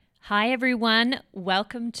Hi, everyone.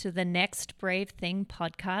 Welcome to the Next Brave Thing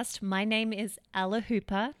podcast. My name is Ella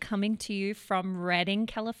Hooper, coming to you from Redding,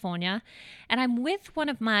 California. And I'm with one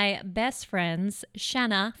of my best friends,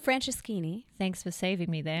 Shanna Franceschini. Thanks for saving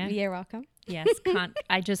me there. You're welcome. Yes,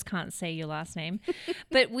 I just can't say your last name.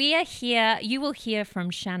 But we are here. You will hear from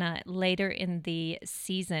Shanna later in the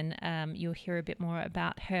season. You'll hear a bit more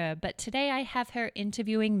about her. But today I have her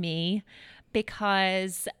interviewing me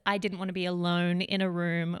because I didn't want to be alone in a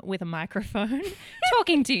room with a microphone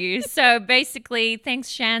talking to you. So basically, thanks,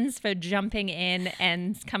 Shans, for jumping in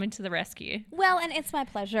and coming to the rescue. Well, and it's my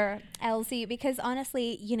pleasure, Elsie, because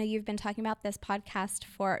honestly, you've been talking about this podcast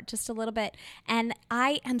for just a little bit, and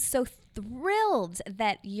I am so thrilled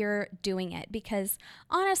that you're doing it because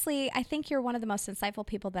honestly, I think you're one of the most insightful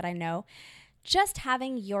people that I know. Just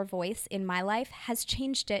having your voice in my life has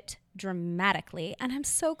changed it dramatically. And I'm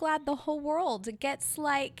so glad the whole world gets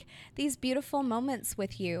like these beautiful moments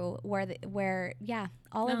with you where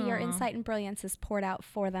all of your insight and brilliance is poured out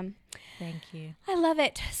for them. Thank you. I love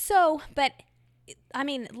it. So, but I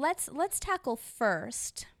mean, let's tackle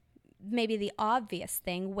first maybe the obvious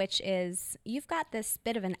thing, which is you've got this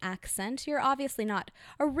bit of an accent. You're obviously not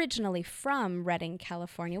originally from Redding,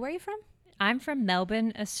 California. Where are you from? I'm from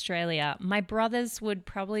Melbourne, Australia. My brothers would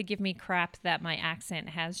probably give me crap that my accent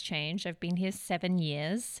has changed. I've been here 7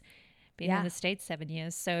 years, been in the States 7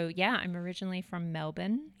 years. So yeah, I'm originally from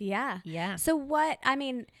Melbourne. Yeah. Yeah. So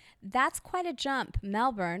that's quite a jump.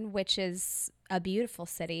 Melbourne, which is a beautiful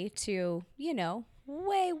city, to,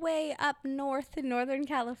 way up north in Northern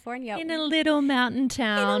California. In a little mountain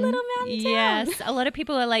town. Yes. A lot of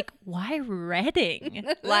people are like, why Redding?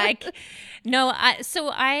 I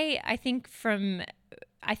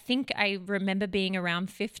think I remember being around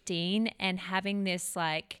 15 and having this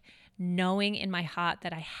knowing in my heart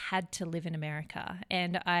that I had to live in America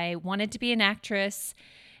and I wanted to be an actress.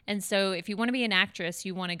 And so if you want to be an actress,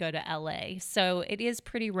 you want to go to LA. So it is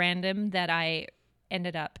pretty random that I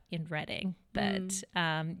ended up in Redding. But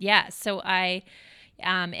so I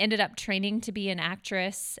ended up training to be an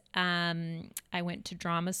actress. I went to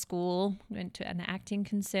drama school, went to an acting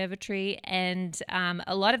conservatory, and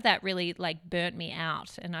a lot of that really burnt me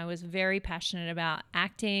out. And I was very passionate about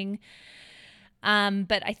acting.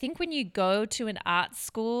 But I think when you go to an art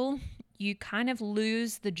school, you kind of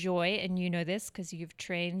lose the joy, and you know this because you've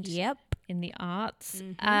trained in the arts.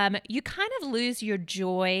 Mm-hmm. You kind of lose your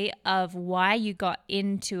joy of why you got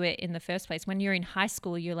into it in the first place. When you're in high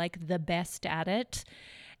school, you're like the best at it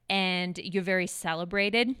and you're very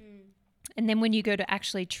celebrated. And then when you go to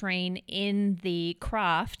actually train in the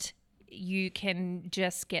craft, you can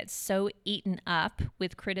just get so eaten up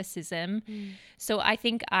with criticism. So I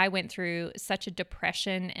think I went through such a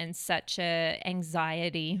depression and such a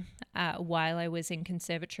anxiety while I was in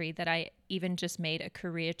conservatory that I even just made a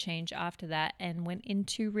career change after that and went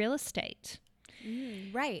into real estate.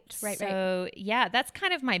 Right. So yeah, that's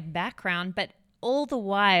kind of my background, but all the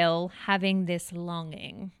while having this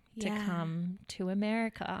longing to come to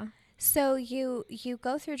America. So you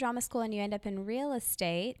go through drama school and you end up in real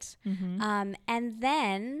estate, and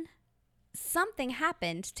then something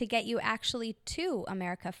happened to get you actually to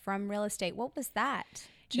America from real estate. What was that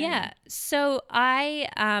journey? Yeah, so I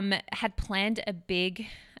had planned a big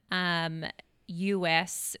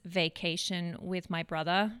U.S. vacation with my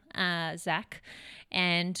brother, Zach,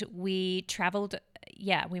 and we traveled.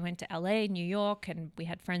 Yeah, we went to LA, New York, and we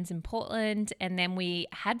had friends in Portland. And then we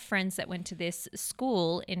had friends that went to this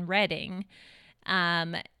school in Redding.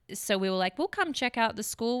 So we were like, we'll come check out the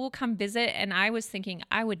school. We'll come visit. And I was thinking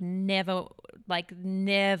I would never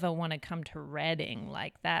want to come to Redding.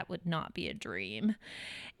 That would not be a dream.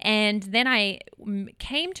 And then I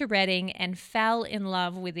came to Redding and fell in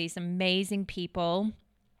love with these amazing people.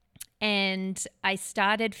 And I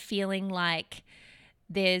started feeling like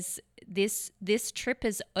this trip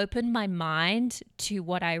has opened my mind to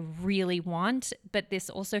what I really want, but this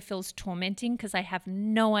also feels tormenting because I have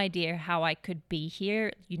no idea how I could be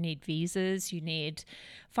here. You need visas, you need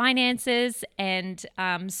finances, and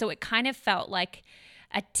so it kind of felt like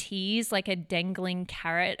a tease, like a dangling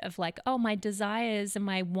carrot of my desires and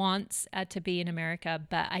my wants are to be in America,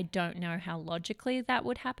 but I don't know how logically that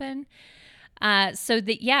would happen. I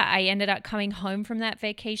ended up coming home from that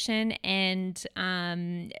vacation and,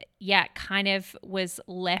 kind of was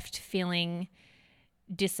left feeling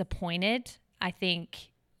disappointed. I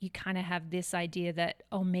think you kind of have this idea that,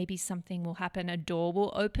 maybe something will happen, a door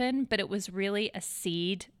will open, but it was really a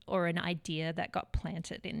seed or an idea that got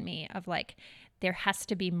planted in me of there has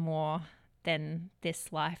to be more than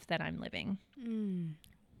this life that I'm living.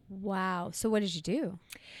 Wow. So what did you do?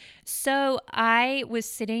 So I was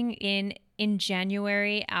sitting in in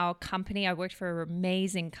January, our company, I worked for an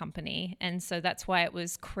amazing company. And so that's why it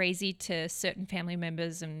was crazy to certain family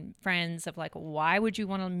members and friends of like, why would you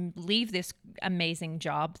want to leave this amazing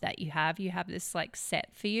job that you have? You have this like set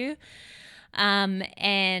for you.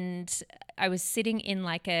 And I was sitting in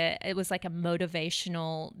it was like a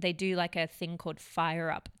motivational, they do like a thing called Fire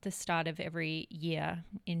Up at the start of every year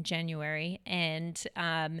in January. And,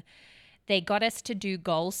 they got us to do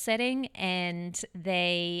goal setting, and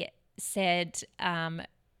they said,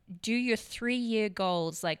 do your 3-year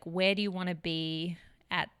goals. Like, where do you want to be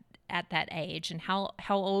at that age, and how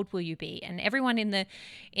old will you be? And everyone in the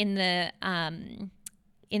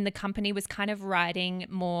company was kind of writing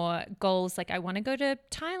more goals, like I want to go to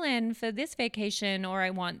Thailand for this vacation, or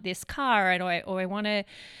I want this car, or I want to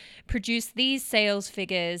produce these sales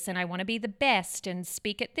figures, and I want to be the best and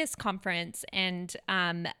speak at this conference. And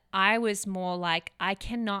I was more like, I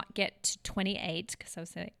cannot get to 28, because I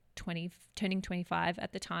was like turning 25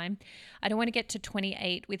 at the time. I don't want to get to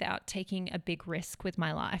 28 without taking a big risk with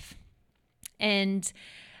my life. And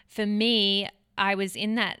for me, I was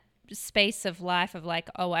in that space of life of like,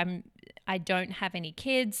 I don't have any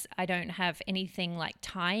kids. I don't have anything like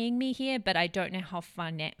tying me here, but I don't know how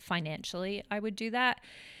financially I would do that.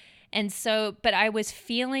 And so, but I was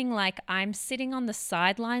feeling like I'm sitting on the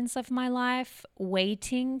sidelines of my life,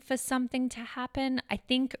 waiting for something to happen. I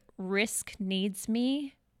think risk needs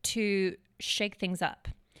me to shake things up.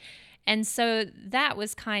 And so that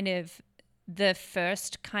was kind of the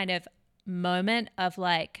first kind of moment of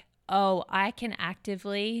like, oh, I can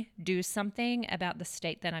actively do something about the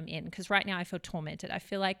state that I'm in. Because right now I feel tormented. I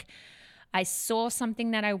feel like I saw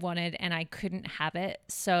something that I wanted and I couldn't have it.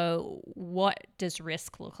 So what does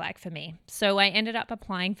risk look like for me? So I ended up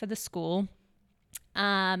applying for the school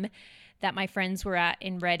that my friends were at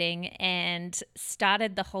in Reading, and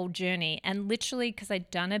started the whole journey. And literally, because I'd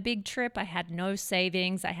done a big trip, I had no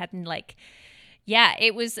savings. I hadn't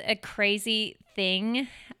it was a crazy thing.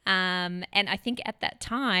 And I think at that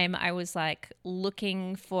time I was like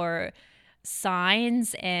looking for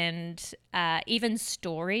signs and even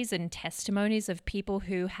stories and testimonies of people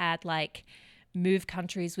who had like moved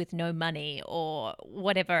countries with no money or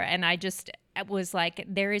whatever. And I just was like,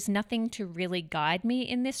 there is nothing to really guide me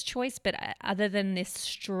in this choice, but other than this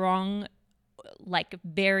strong, like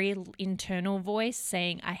very internal voice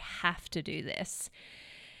saying, I have to do this,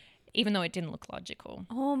 even though it didn't look logical.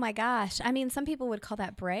 Oh my gosh. I mean, some people would call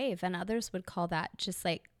that brave, and others would call that just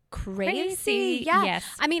like crazy. Yeah. Yes.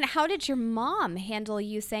 I mean, how did your mom handle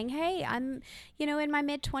you saying, hey, I'm, in my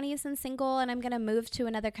mid-20s and single, and I'm going to move to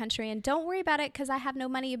another country, and don't worry about it because I have no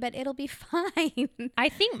money, but it'll be fine? I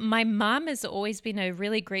think my mom has always been a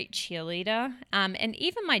really great cheerleader. And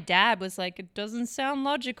even my dad was like, it doesn't sound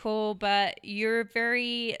logical, but you're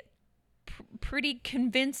very pretty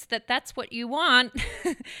convinced that that's what you want.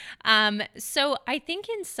 So I think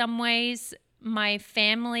in some ways my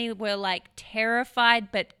family were like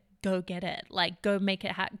terrified, but go get it, like go make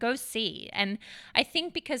it happen, go see. And I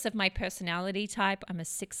think because of my personality type, I'm a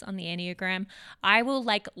 6 on the Enneagram, I will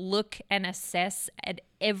like look and assess at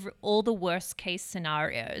all the worst case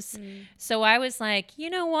scenarios. So I was like,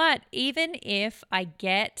 you know what, even if I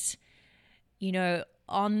get,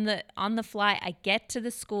 on the fly, I get to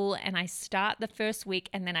the school and I start the first week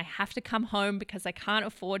and then I have to come home because I can't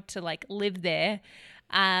afford to like live there,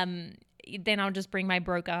 then I'll just bring my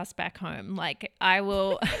broke ass back home. Like I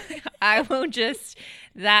will just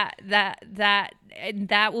that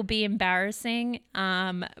will be embarrassing.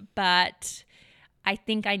 But I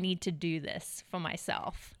think I need to do this for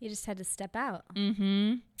myself. You just had to step out.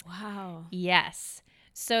 Mm-hmm. Wow. Yes.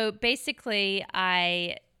 So basically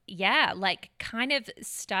kind of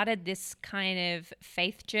started this kind of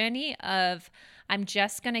faith journey of I'm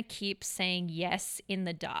just going to keep saying yes in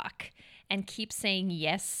the dark and keep saying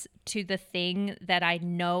yes to the thing that I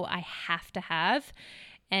know I have to have.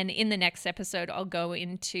 And in the next episode, I'll go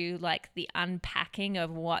into like the unpacking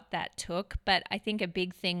of what that took. But I think a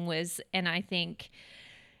big thing was,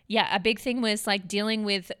 like dealing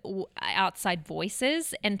with outside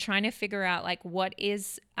voices and trying to figure out like what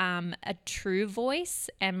is a true voice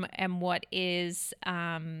and what is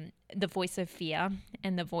the voice of fear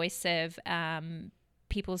and the voice of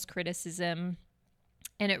people's criticism.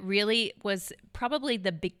 And it really was probably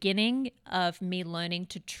the beginning of me learning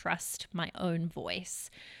to trust my own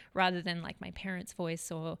voice rather than like my parents'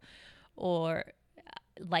 voice or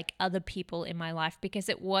like other people in my life, because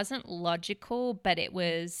it wasn't logical, but it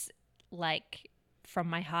was like from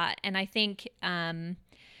my heart. And I think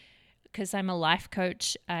because I'm a life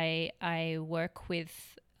coach, I work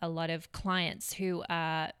with a lot of clients who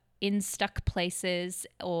are in stuck places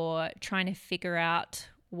or trying to figure out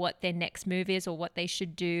what their next move is or what they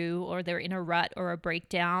should do, or they're in a rut or a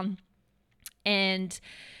breakdown. And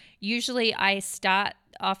usually I start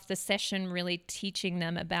off the session really teaching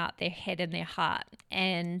them about their head and their heart,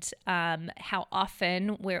 and how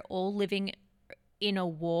often we're all living in a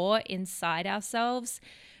war inside ourselves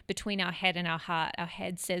between our head and our heart. Our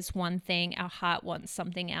head says one thing, our heart wants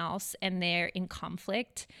something else, and they're in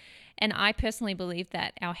conflict. And I personally believe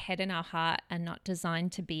that our head and our heart are not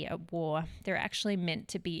designed to be at war. They're actually meant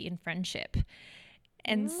to be in friendship.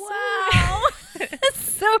 And wow.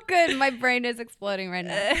 So good. My brain is exploding right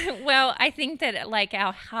now. Well, I think that like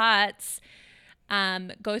our hearts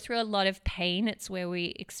go through a lot of pain. It's where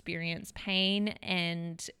we experience pain.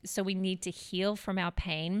 And so we need to heal from our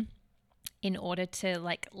pain in order to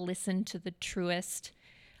like listen to the truest,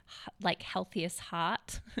 like healthiest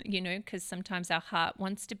heart, you know, because sometimes our heart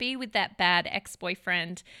wants to be with that bad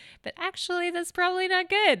ex-boyfriend, but actually that's probably not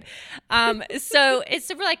good. So it's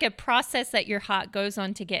sort of like a process that your heart goes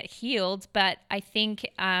on to get healed. But I think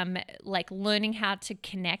like learning how to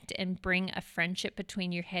connect and bring a friendship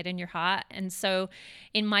between your head and your heart. And so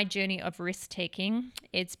in my journey of risk taking,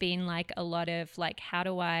 it's been like a lot of like, how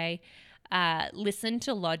do I listen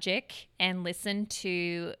to logic and listen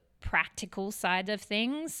to practical side of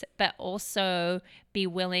things, but also be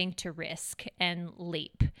willing to risk and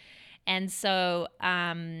leap. And so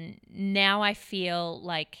now I feel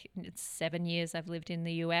like it's 7 years I've lived in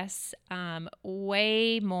the US,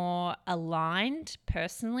 way more aligned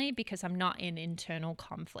personally because I'm not in internal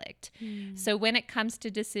conflict. So when it comes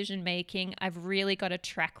to decision making, I've really got a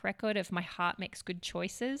track record of my heart makes good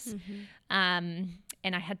choices.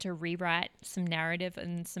 And I had to rewrite some narrative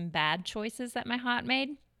and some bad choices that my heart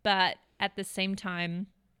made. But at the same time,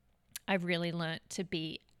 I've really learnt to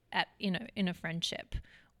be in a friendship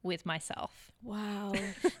with myself. Wow.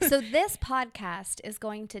 So this podcast is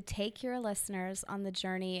going to take your listeners on the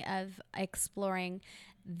journey of exploring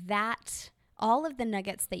that, all of the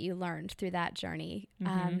nuggets that you learned through that journey,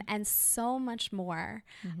 and so much more.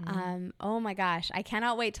 Oh my gosh, I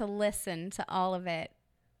cannot wait to listen to all of it.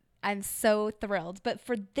 I'm so thrilled. But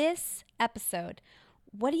for this episode,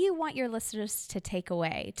 what do you want your listeners to take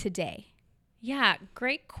away today? Yeah,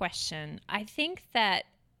 great question. I think that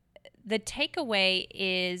the takeaway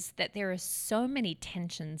is that there are so many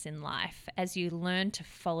tensions in life as you learn to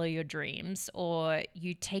follow your dreams or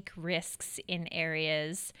you take risks in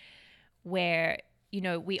areas where, you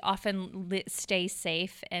know, we often stay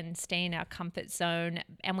safe and stay in our comfort zone,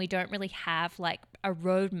 and we don't really have like a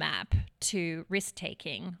roadmap to risk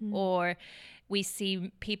taking, or we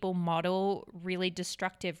see people model really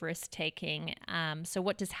destructive risk taking. So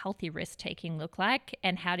what does healthy risk taking look like?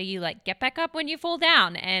 And how do you like get back up when you fall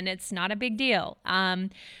down and it's not a big deal?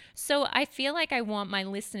 So I feel like I want my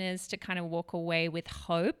listeners to kind of walk away with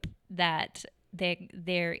hope that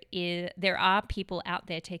there are people out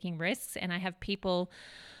there taking risks, and I have people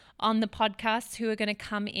on the podcast who are going to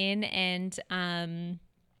come in and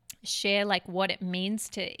share like what it means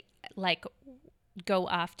to like go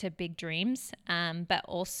after big dreams, but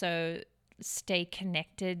also stay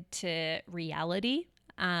connected to reality,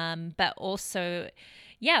 but also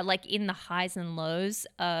like in the highs and lows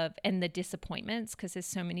of and the disappointments, because there's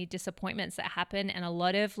so many disappointments that happen, and a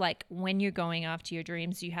lot of like when you're going after your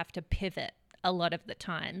dreams you have to pivot a lot of the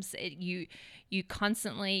times. You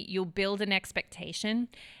constantly, you'll build an expectation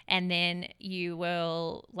and then you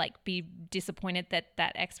will like be disappointed that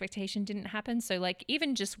that expectation didn't happen. So like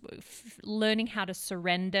even just learning how to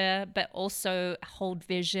surrender, but also hold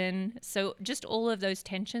vision. So just all of those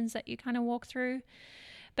tensions that you kind of walk through.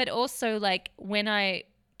 But also like when I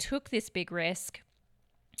took this big risk,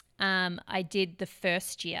 I did the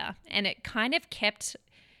first year, and it kind of kept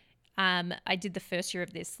I did the first year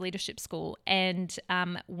of this leadership school, and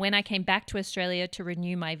when I came back to Australia to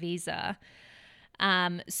renew my visa,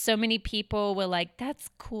 so many people were like, that's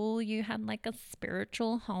cool, you had like a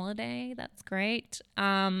spiritual holiday, that's great,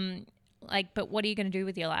 like, but what are you going to do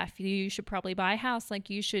with your life? You should probably buy a house, like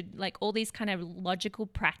you should, like all these kind of logical,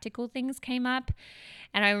 practical things came up.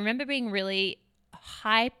 And I remember being really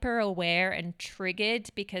hyper aware and triggered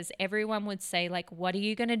because everyone would say like, what are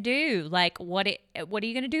you going to do? Like, what are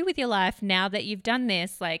you going to do with your life now that you've done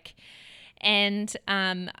this? Like, and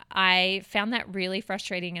I found that really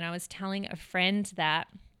frustrating. And I was telling a friend that,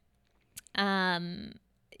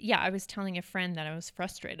 I was telling a friend that I was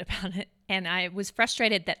frustrated about it. And I was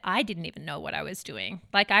frustrated that I didn't even know what I was doing.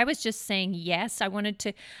 Like I was just saying yes. I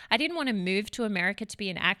didn't want to move to America to be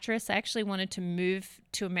an actress. I actually wanted to move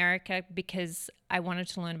to America because I wanted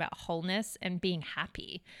to learn about wholeness and being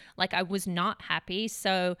happy. Like I was not happy.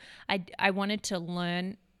 So I wanted to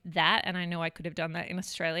learn that. And I know I could have done that in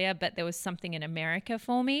Australia, but there was something in America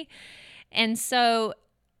for me. And so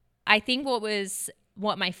I think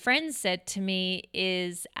what my friends said to me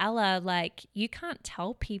is, Ella, like, you can't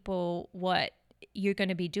tell people what you're going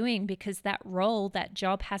to be doing because that role, that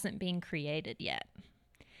job hasn't been created yet.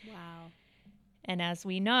 Wow. And as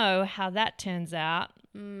we know how that turns out.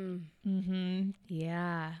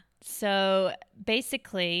 Yeah. So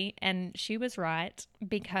basically, and she was right,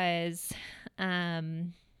 because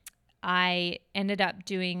I ended up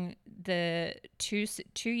doing the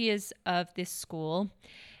two years of this school.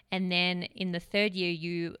 And then in the third year,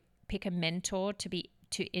 you pick a mentor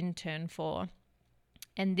to intern for.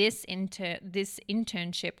 And this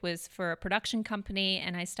internship was for a production company,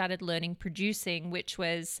 and I started learning producing, which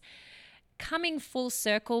was coming full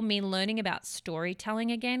circle, me learning about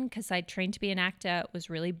storytelling again, because I trained to be an actor, was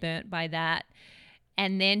really burnt by that.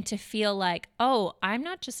 And then to feel like, oh, I'm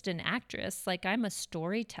not just an actress, like I'm a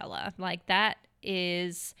storyteller. Like that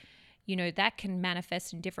is, that can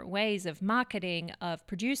manifest in different ways of marketing, of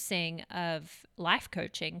producing, of life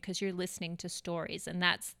coaching, because you're listening to stories. And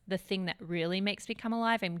that's the thing that really makes me come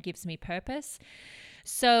alive and gives me purpose.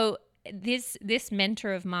 So this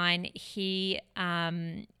mentor of mine, he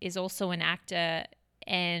is also an actor,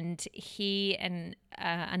 and he and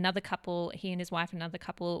another couple, he and his wife, another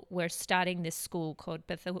couple, were starting this school called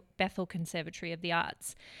Bethel Conservatory of the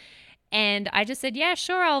Arts. And I just said, yeah,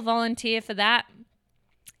 sure, I'll volunteer for that.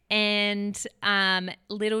 And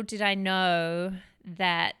little did I know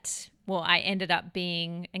that, I ended up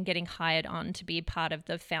being and getting hired on to be part of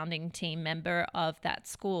the founding team member of that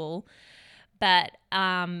school. But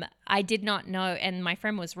I did not know, and my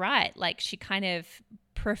friend was right. Like, she kind of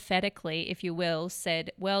prophetically, if you will,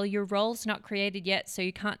 said, well, your role's not created yet, so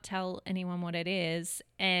you can't tell anyone what it is.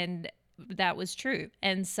 And that was true.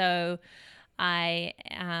 And so I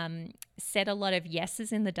said a lot of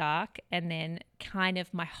yeses in the dark, and then kind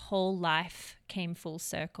of my whole life came full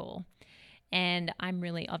circle. And I'm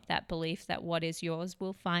really of that belief that what is yours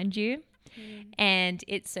will find you. And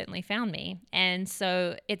it certainly found me. And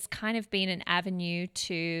so it's kind of been an avenue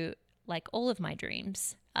to like all of my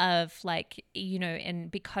dreams of like, and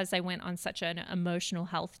because I went on such an emotional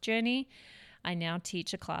health journey, I now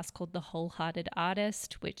teach a class called The Wholehearted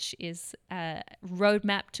Artist, which is a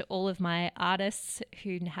roadmap to all of my artists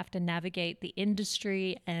who have to navigate the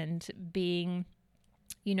industry and being,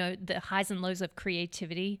 the highs and lows of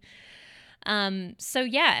creativity. So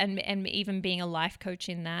yeah, and even being a life coach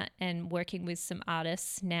in that and working with some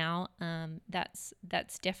artists now,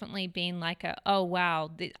 that's definitely been like oh wow,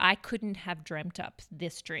 I couldn't have dreamt up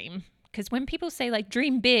this dream. Because when people say like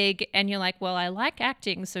dream big and you're like, well, I like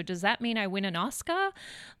acting, so does that mean I win an Oscar?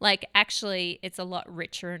 Like actually it's a lot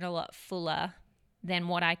richer and a lot fuller than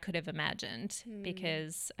what I could have imagined,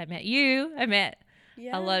 because I met you, I met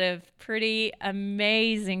a lot of pretty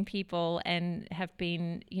amazing people, and have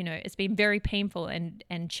been, it's been very painful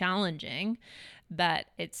and challenging, but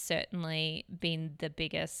it's certainly been the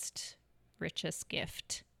biggest, richest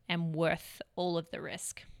gift and worth all of the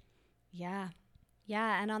risk. Yeah.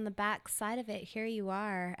 Yeah, and on the back side of it, here you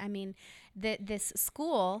are. I mean, this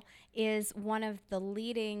school is one of the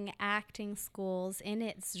leading acting schools in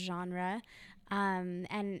its genre,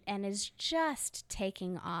 and is just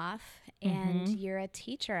taking off. And you're a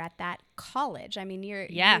teacher at that college. I mean,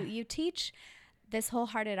 you teach this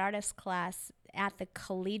Wholehearted Artist class at the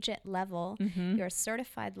collegiate level. You're a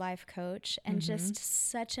certified life coach, and just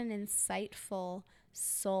such an insightful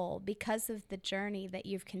soul because of the journey that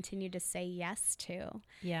you've continued to say yes to.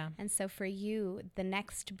 Yeah. And so for you, the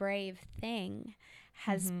next brave thing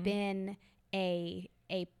has been a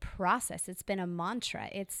process. It's been a mantra.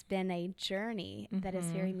 It's been a journey that is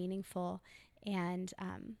very meaningful and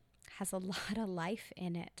has a lot of life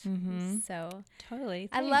in it. So totally.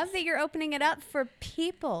 I love that you're opening it up for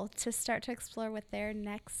people to start to explore what their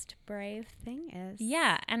next brave thing is.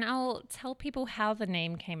 Yeah, and I'll tell people how the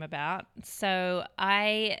name came about. So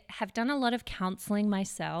I have done a lot of counseling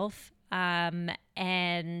myself,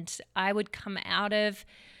 and I would come out of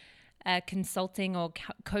a consulting or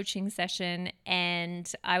coaching session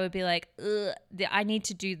and I would be like, I need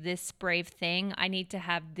to do this brave thing. I need to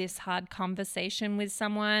have this hard conversation with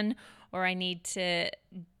someone, or I need to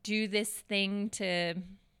do this thing to,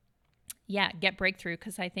 get breakthrough.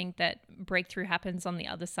 Because I think that breakthrough happens on the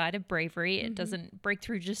other side of bravery. It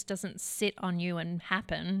breakthrough just doesn't sit on you and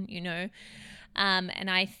happen, and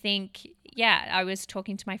I think, I was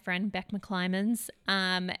talking to my friend Beck McClymans,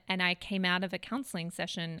 and I came out of a counseling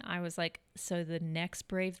session. I was like, so the next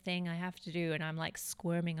brave thing I have to do, and I'm like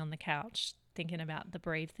squirming on the couch thinking about the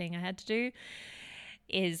brave thing I had to do,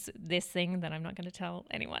 is this thing that I'm not going to tell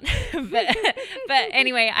anyone. but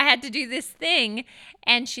anyway, I had to do this thing.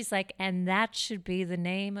 And she's like, and that should be the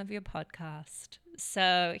name of your podcast.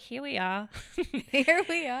 So here we are. Here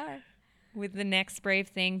we are. With the next brave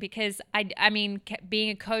thing, because I mean,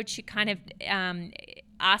 being a coach, you kind of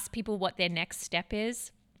ask people what their next step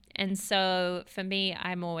is. And so for me,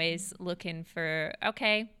 I'm always looking for,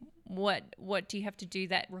 okay, what do you have to do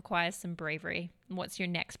that requires some bravery? What's your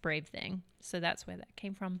next brave thing? So that's where that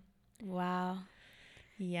came from. Wow.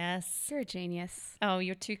 Yes. You're a genius. Oh,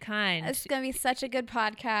 you're too kind. It's going to be such a good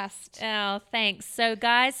podcast. Oh, thanks. So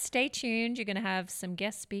guys, stay tuned. You're going to have some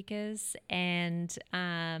guest speakers, and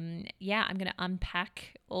I'm going to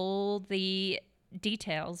unpack all the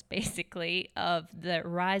details basically of the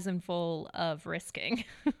rise and fall of risking.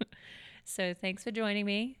 So thanks for joining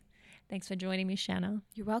me. Thanks for joining me, Shanna.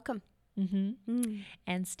 You're welcome.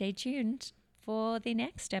 And stay tuned for the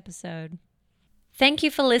next episode. Thank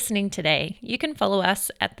you for listening today. You can follow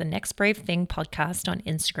us at the Next Brave Thing podcast on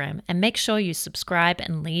Instagram, and make sure you subscribe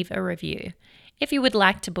and leave a review. If you would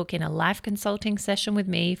like to book in a life consulting session with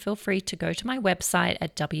me, feel free to go to my website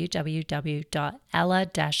at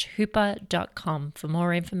www.ella-hooper.com for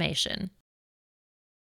more information.